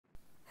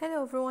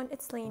Hello everyone,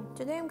 it's Lane.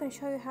 Today I'm going to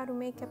show you how to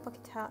make a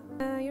bucket hat.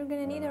 You're going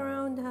to need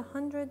around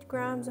 100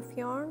 grams of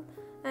yarn,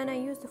 and I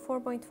used a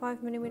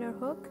 4.5mm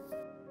hook.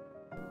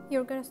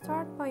 You're going to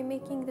start by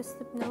making the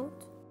slip knot.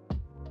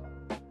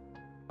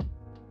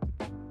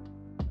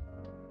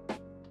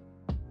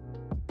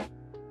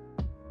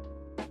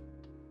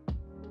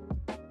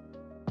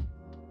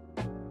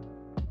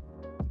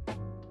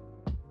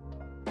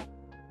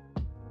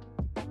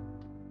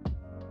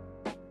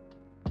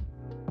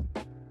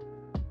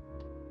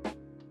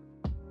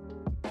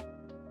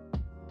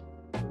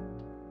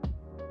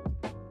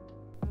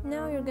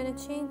 Now you're gonna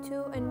chain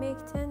 2 and make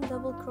 10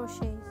 double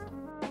crochets.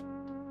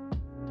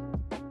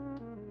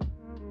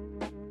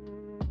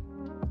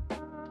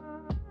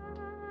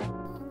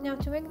 Now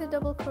to make the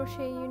double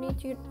crochet you need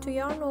to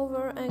yarn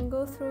over and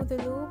go through the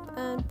loop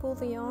and pull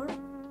the yarn.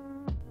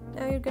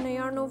 Now you're gonna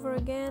yarn over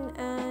again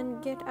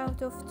and get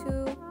out of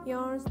 2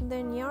 yarns,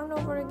 then yarn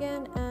over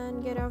again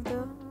and get out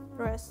the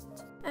rest.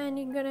 And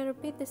you're gonna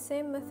repeat the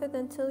same method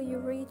until you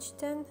reach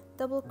 10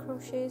 double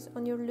crochets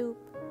on your loop.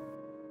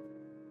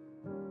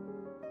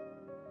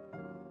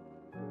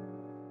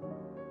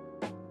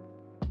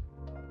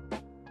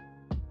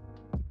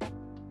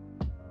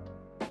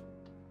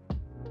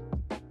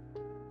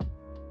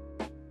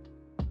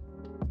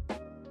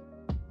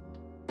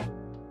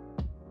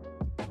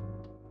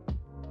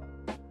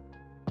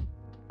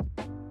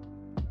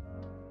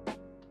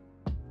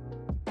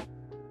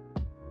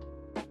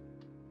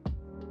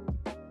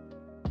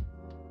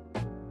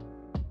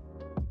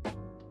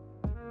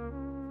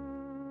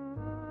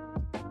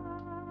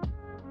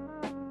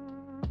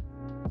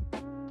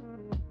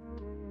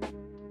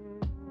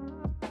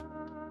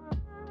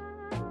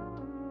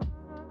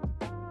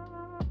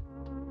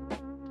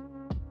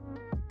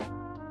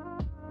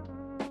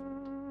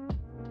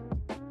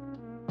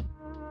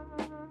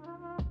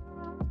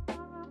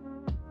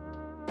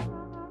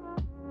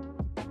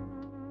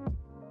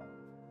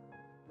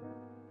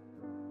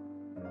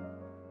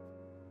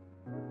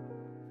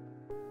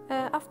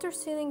 After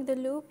sealing the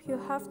loop, you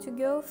have to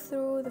go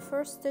through the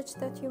first stitch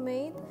that you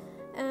made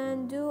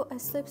and do a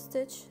slip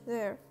stitch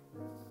there.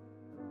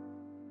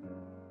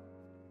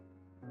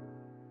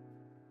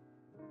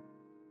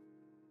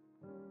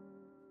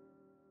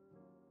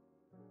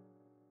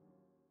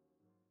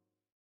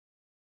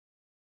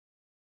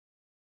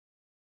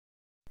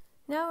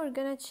 Now we're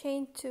gonna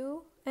chain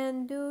 2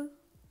 and do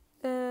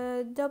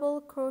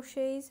double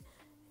crochets,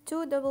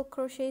 2 double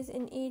crochets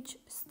in each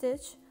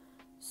stitch.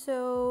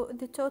 So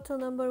the total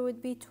number would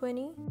be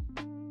 20.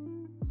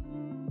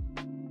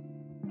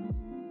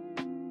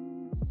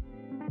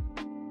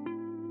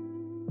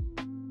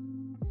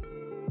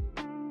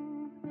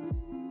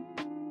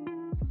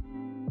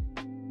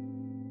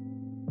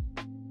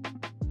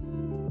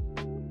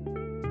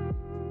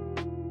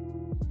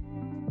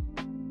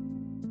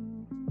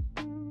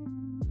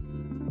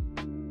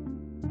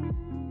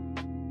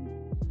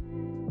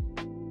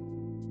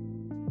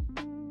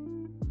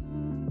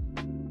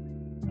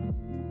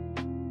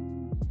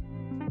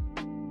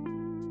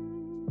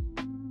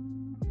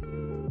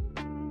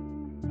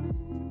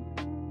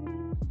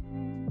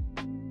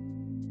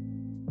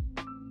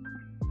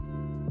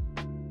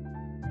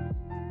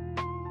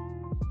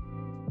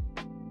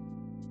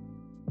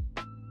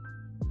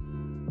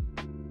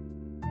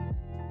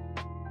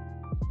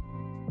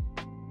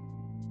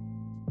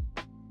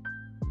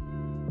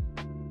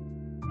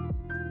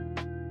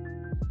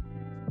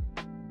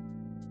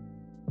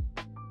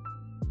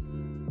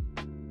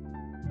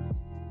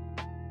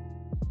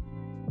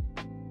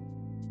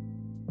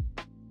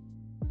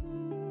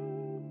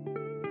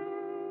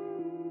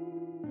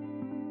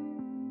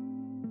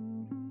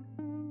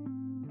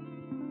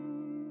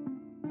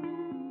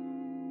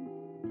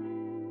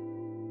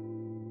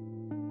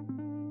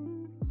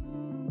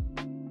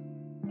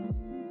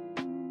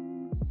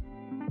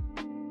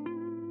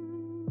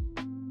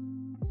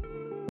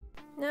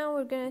 Now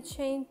we're gonna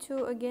chain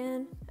 2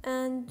 again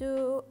and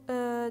do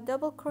a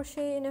double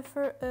crochet in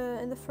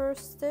the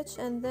first stitch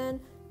and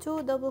then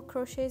 2 double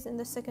crochets in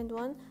the second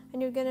one,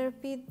 and you're gonna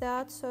repeat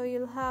that so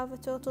you'll have a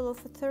total of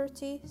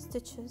 30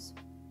 stitches.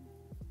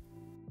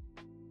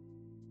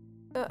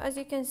 So as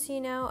you can see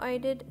now, I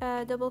did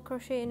a double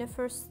crochet in the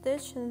first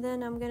stitch and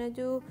then I'm gonna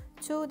do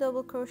 2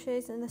 double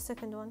crochets in the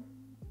second one.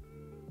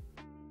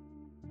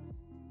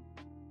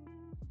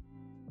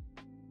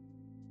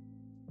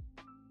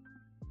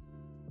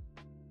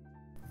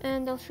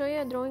 And I'll show you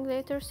a drawing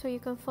later so you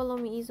can follow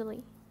me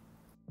easily.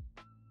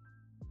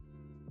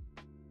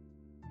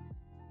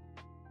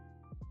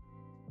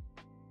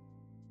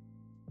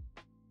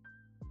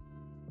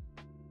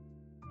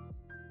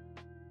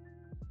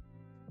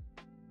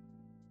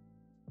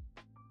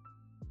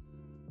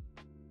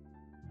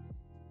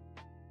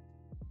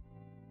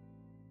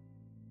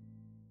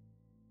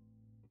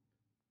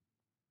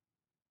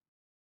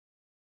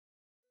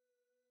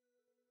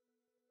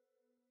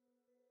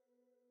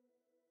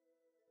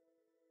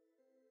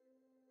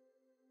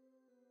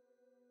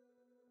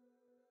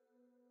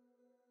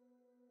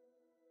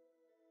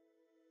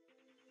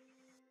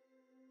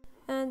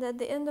 and at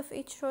the end of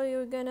each row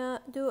you're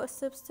gonna do a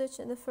slip stitch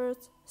in the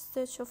first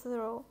stitch of the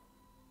row.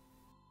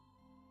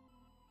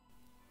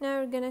 Now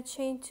you're gonna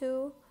chain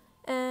 2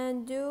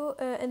 and do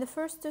in the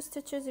first 2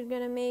 stitches you're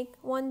gonna make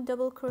 1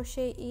 double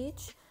crochet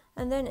each,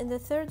 and then in the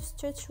third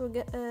stitch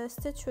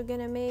we're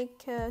gonna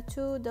make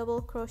 2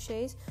 double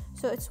crochets.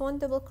 So it's 1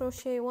 double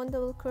crochet, 1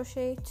 double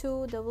crochet,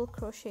 2 double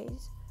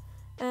crochets,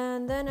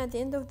 and then at the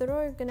end of the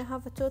row you're gonna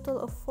have a total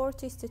of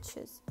 40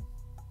 stitches.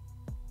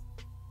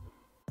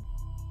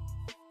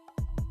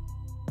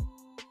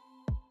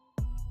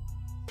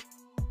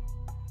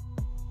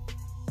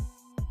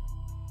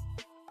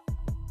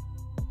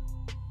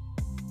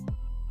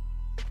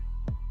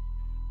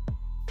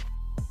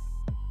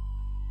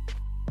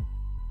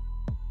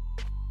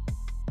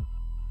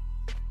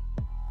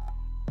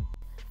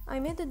 I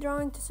made the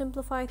drawing to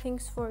simplify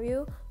things for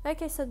you.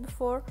 Like I said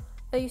before,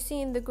 you see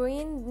in the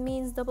green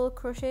means double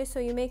crochet, so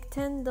you make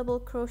 10 double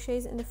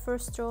crochets in the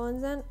first row,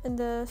 and then in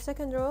the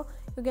second row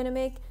you're gonna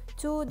make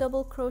 2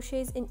 double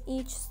crochets in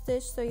each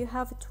stitch, so you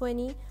have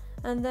 20,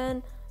 and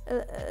then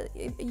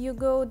you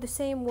go the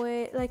same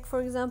way. Like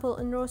for example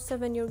in row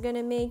 7 you're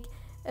gonna make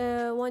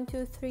 1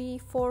 2 3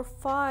 4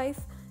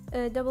 5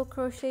 double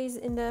crochets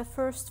in the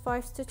first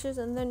 5 stitches,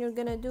 and then you're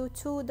gonna do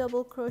 2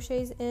 double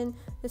crochets in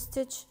the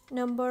stitch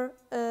number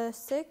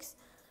 6,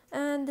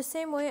 and the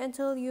same way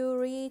until you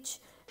reach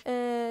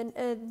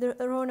the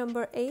row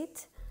number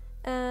 8.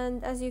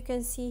 And as you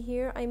can see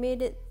here, I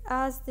made it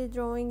as the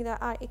drawing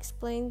that I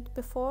explained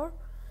before.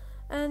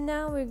 And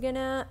now we're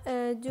gonna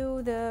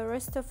do the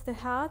rest of the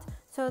hat.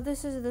 So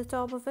this is the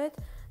top of it,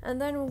 and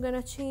then we're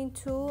gonna chain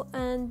 2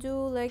 and do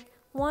like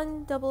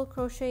 1 double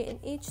crochet in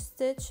each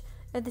stitch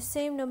at the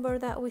same number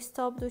that we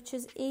stopped, which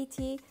is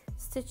 80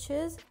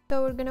 stitches.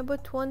 So we're gonna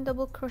put 1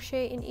 double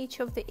crochet in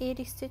each of the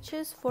 80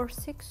 stitches for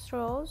 6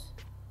 rows.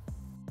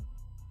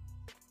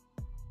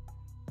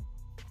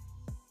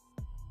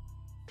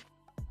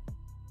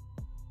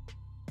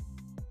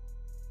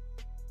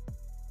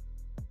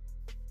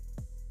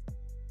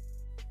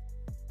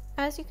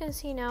 As you can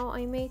see now,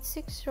 I made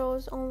 6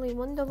 rows, only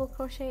 1 double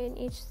crochet in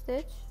each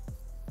stitch.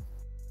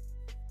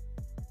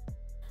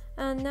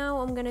 And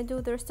now I'm gonna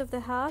do the rest of the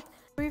hat.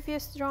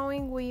 Previous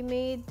drawing we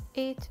made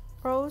 8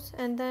 rows,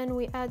 and then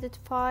we added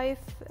 5,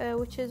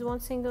 which is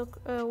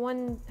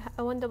one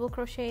double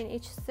crochet in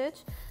each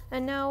stitch.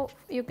 And now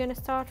you're gonna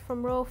start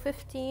from row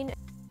 15.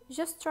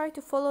 Just try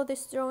to follow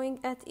this drawing.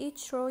 At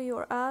each row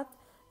you're at,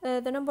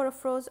 the number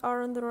of rows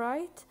are on the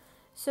right.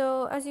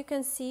 So as you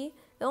can see,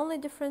 the only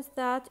difference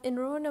that in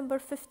row number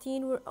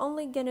 15 we're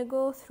only gonna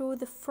go through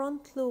the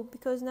front loop,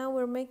 because now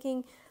we're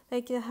making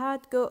like the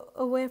hat go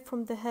away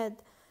from the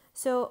head.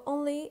 So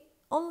only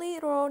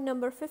row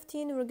number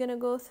 15 we're gonna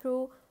go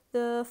through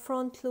the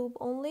front loop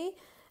only.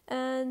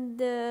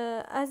 And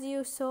as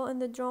you saw in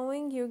the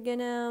drawing, you're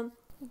gonna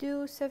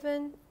do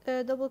 7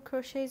 double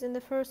crochets in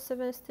the first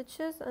 7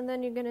 stitches, and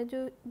then you're gonna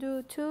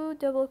do 2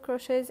 double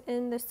crochets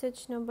in the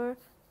stitch number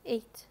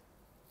 8.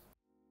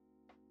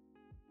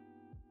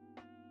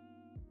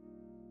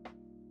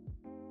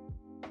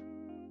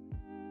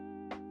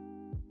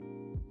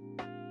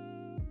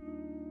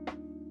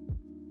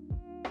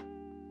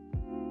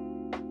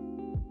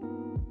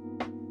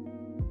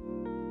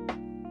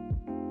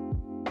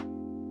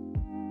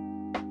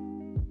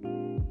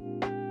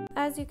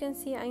 As you can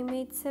see, I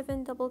made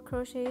 7 double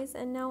crochets,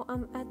 and now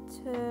I'm at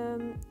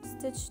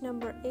stitch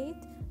number 8,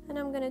 and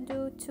I'm gonna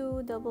do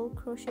 2 double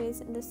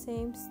crochets in the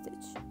same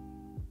stitch.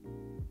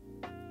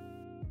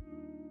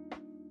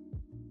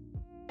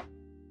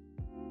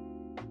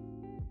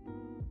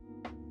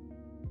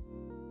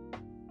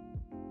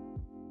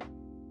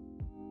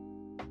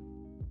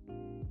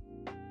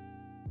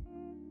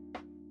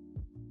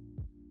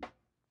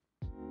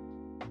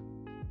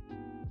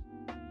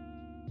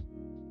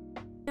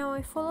 Now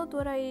I followed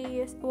what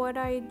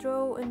I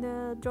drew in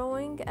the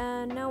drawing,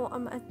 and now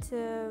I'm at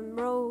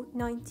row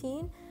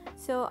 19.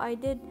 So I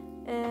did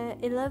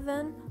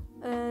 11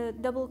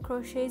 double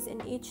crochets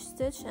in each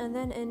stitch, and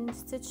then in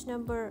stitch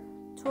number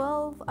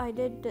 12 I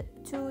did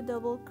 2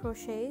 double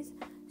crochets.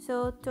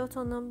 So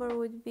total number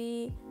would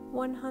be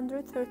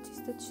 130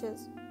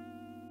 stitches.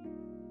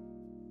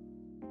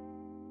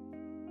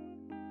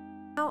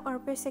 Now our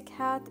basic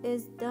hat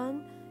is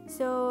done.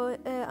 So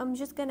I'm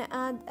just gonna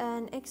add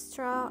an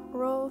extra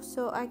row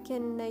so I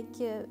can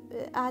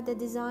add a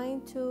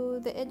design to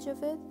the edge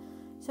of it.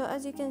 So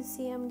as you can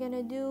see, I'm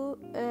gonna do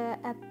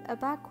a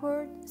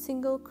backward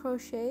single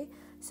crochet.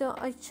 So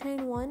I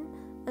chain 1,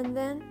 and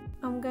then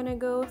I'm gonna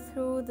go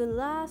through the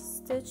last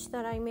stitch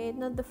that I made,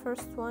 not the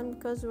first one,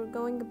 because we're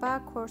going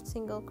backward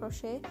single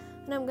crochet.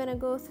 And I'm gonna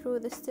go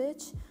through the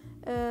stitch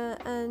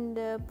and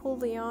pull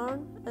the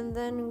yarn, and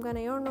then I'm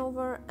gonna yarn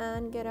over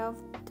and get out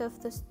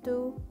of these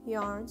 2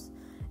 yarns.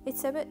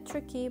 It's a bit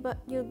tricky, but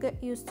you'll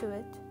get used to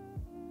it.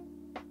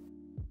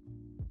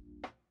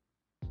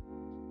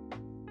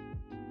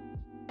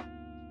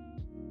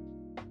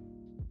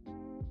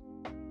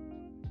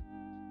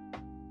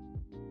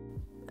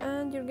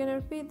 And you're gonna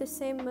repeat the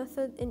same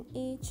method in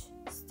each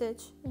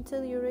stitch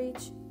until you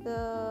reach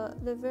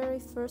the very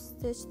first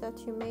stitch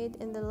that you made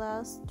in the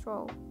last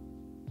row.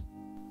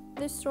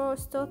 This row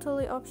is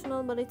totally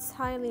optional, but it's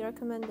highly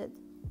recommended.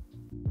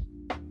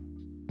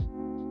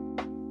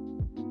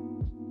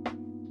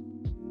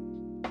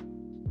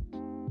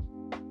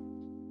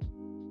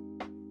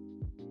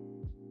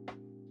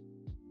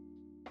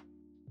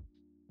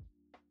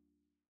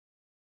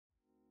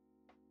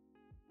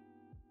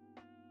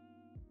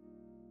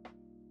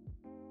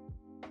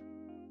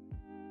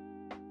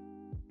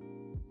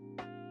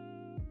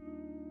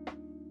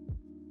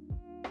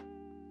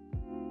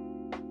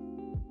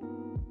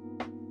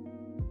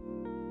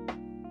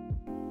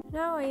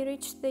 Now I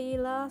reached the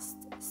last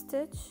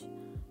stitch,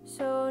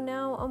 so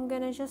now I'm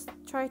gonna just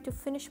try to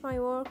finish my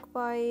work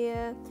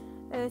by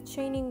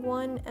chaining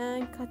one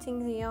and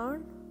cutting the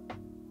yarn.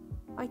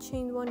 I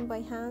chained one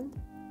by hand,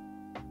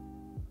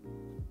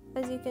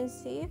 as you can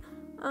see,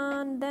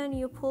 and then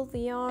you pull the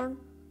yarn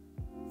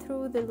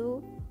through the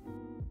loop.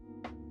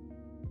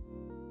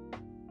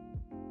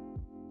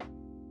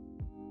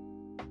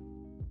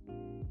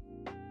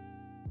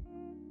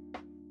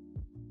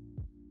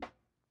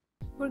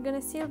 We're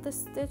gonna seal the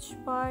stitch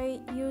by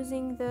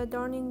using the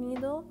darning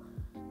needle.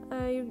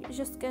 You're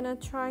just gonna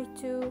try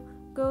to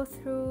go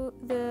through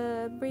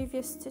the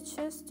previous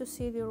stitches to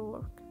seal your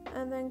work,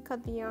 and then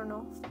cut the yarn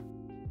off.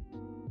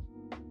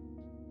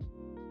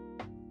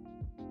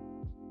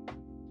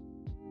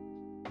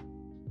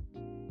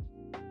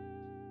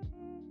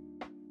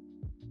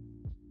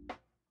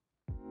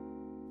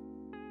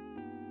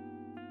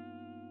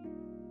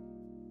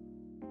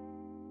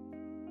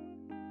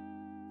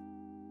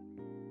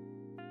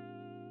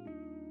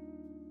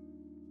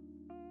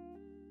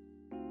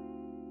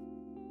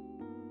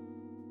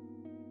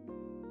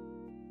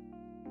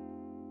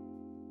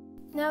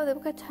 Now the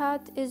bucket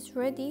hat is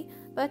ready,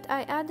 but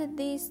I added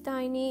these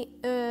tiny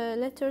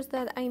letters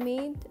that I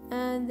made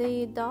and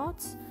the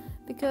dots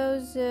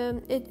because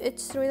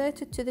it's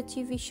related to the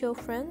TV show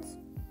Friends,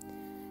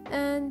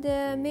 and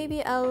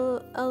maybe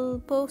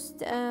I'll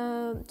post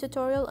a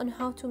tutorial on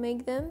how to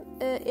make them.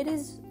 It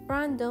is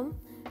random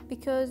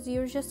because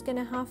you're just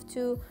gonna have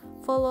to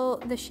follow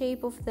the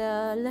shape of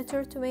the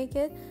letter to make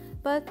it,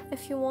 but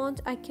if you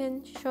want I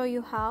can show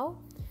you how.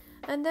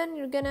 And then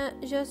you're gonna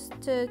just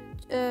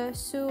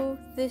sew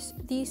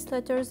these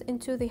letters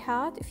into the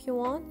hat if you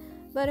want,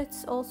 but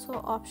it's also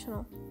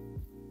optional.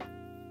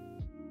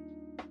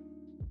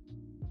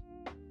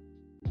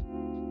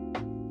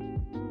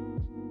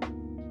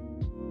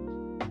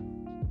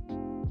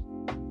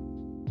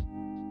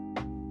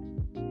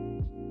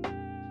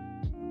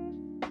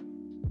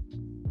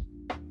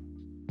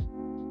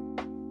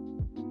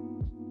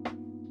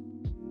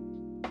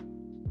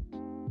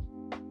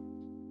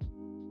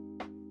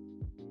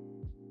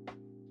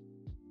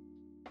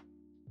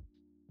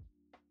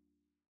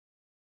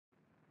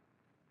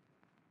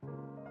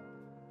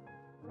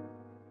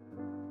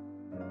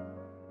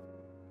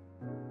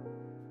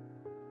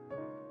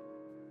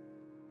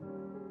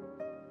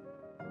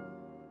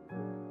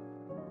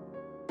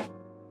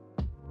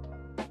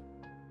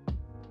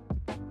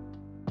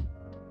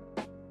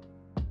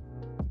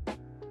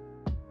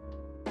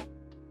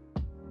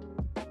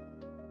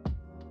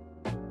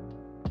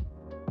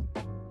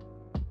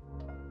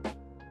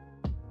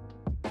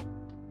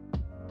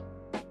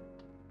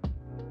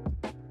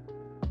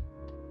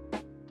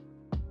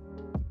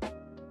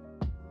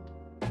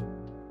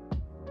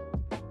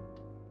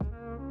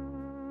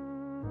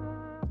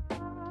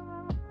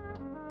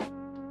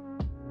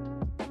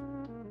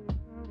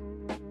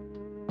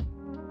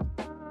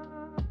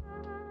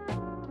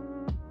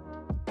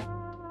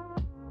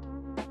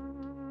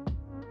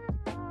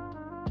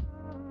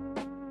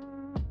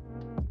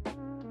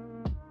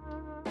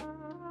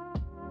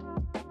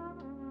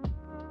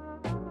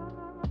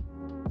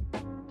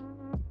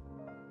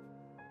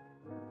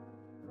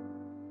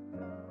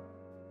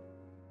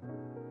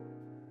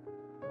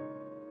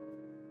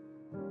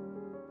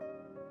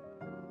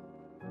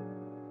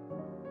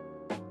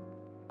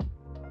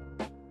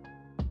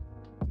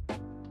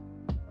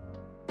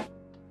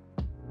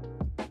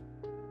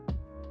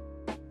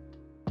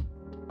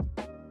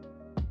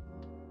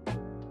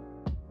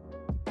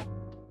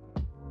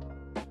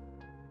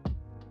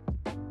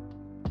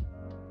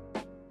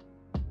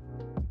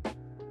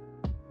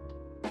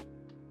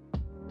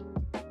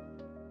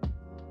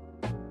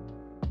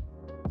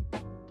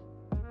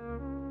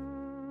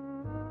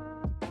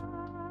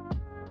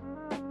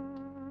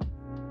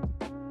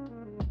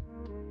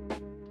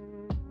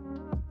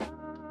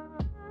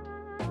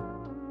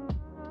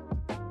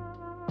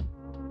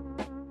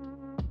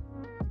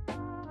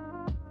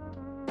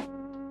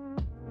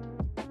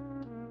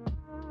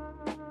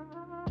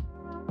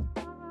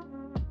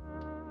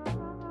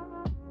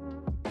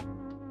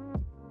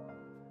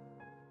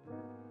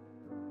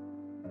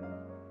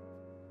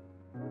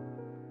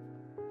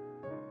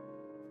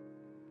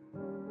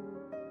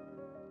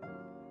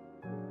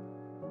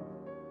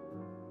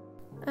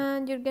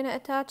 And you're gonna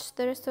attach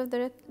the rest of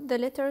the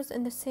letters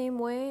in the same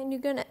way, and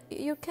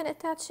you can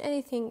attach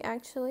anything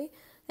actually,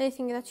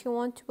 anything that you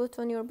want to put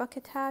on your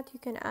bucket hat, you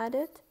can add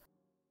it.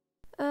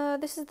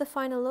 This is the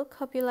final look.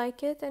 Hope you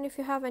like it, and if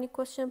you have any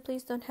question,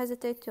 please don't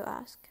hesitate to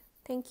ask.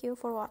 Thank you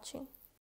for watching.